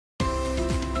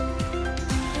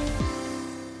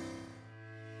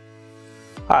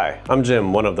Hi, I'm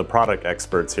Jim, one of the product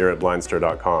experts here at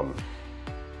Blindster.com.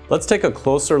 Let's take a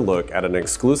closer look at an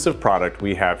exclusive product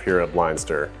we have here at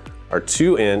Blindster, our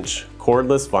 2-inch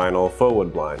cordless vinyl faux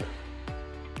wood blind.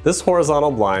 This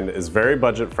horizontal blind is very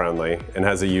budget friendly and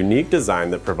has a unique design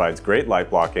that provides great light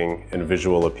blocking and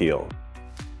visual appeal.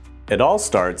 It all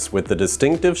starts with the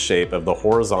distinctive shape of the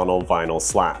horizontal vinyl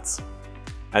slats.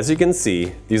 As you can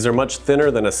see, these are much thinner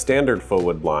than a standard faux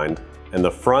wood blind, and the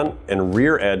front and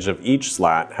rear edge of each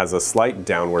slat has a slight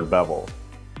downward bevel.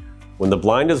 When the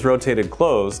blind is rotated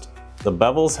closed, the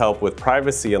bevels help with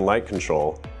privacy and light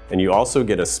control, and you also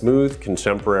get a smooth,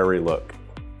 contemporary look.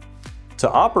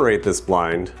 To operate this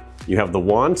blind, you have the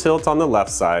wand tilt on the left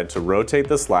side to rotate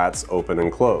the slats open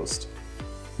and closed.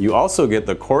 You also get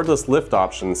the cordless lift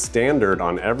option standard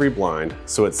on every blind,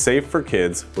 so it's safe for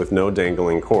kids with no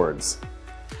dangling cords.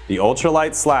 The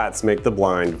ultralight slats make the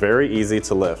blind very easy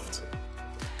to lift.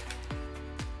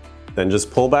 Then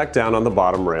just pull back down on the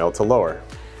bottom rail to lower.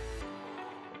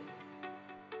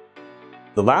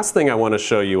 The last thing I want to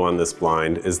show you on this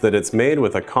blind is that it's made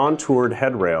with a contoured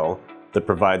headrail that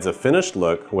provides a finished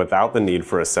look without the need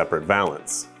for a separate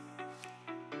valance.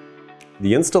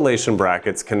 The installation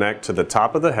brackets connect to the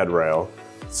top of the headrail,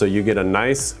 so you get a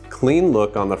nice, clean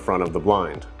look on the front of the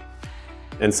blind.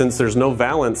 And since there's no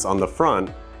valance on the front,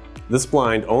 this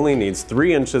blind only needs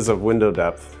 3 inches of window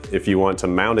depth if you want to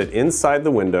mount it inside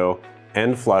the window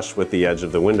and flush with the edge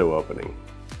of the window opening.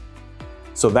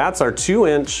 So that's our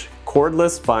 2-inch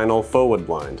cordless vinyl faux wood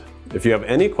blind. If you have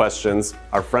any questions,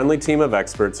 our friendly team of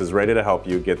experts is ready to help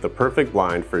you get the perfect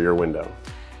blind for your window.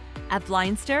 At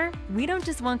Blindster, we don't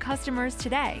just want customers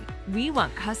today, we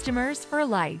want customers for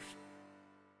life.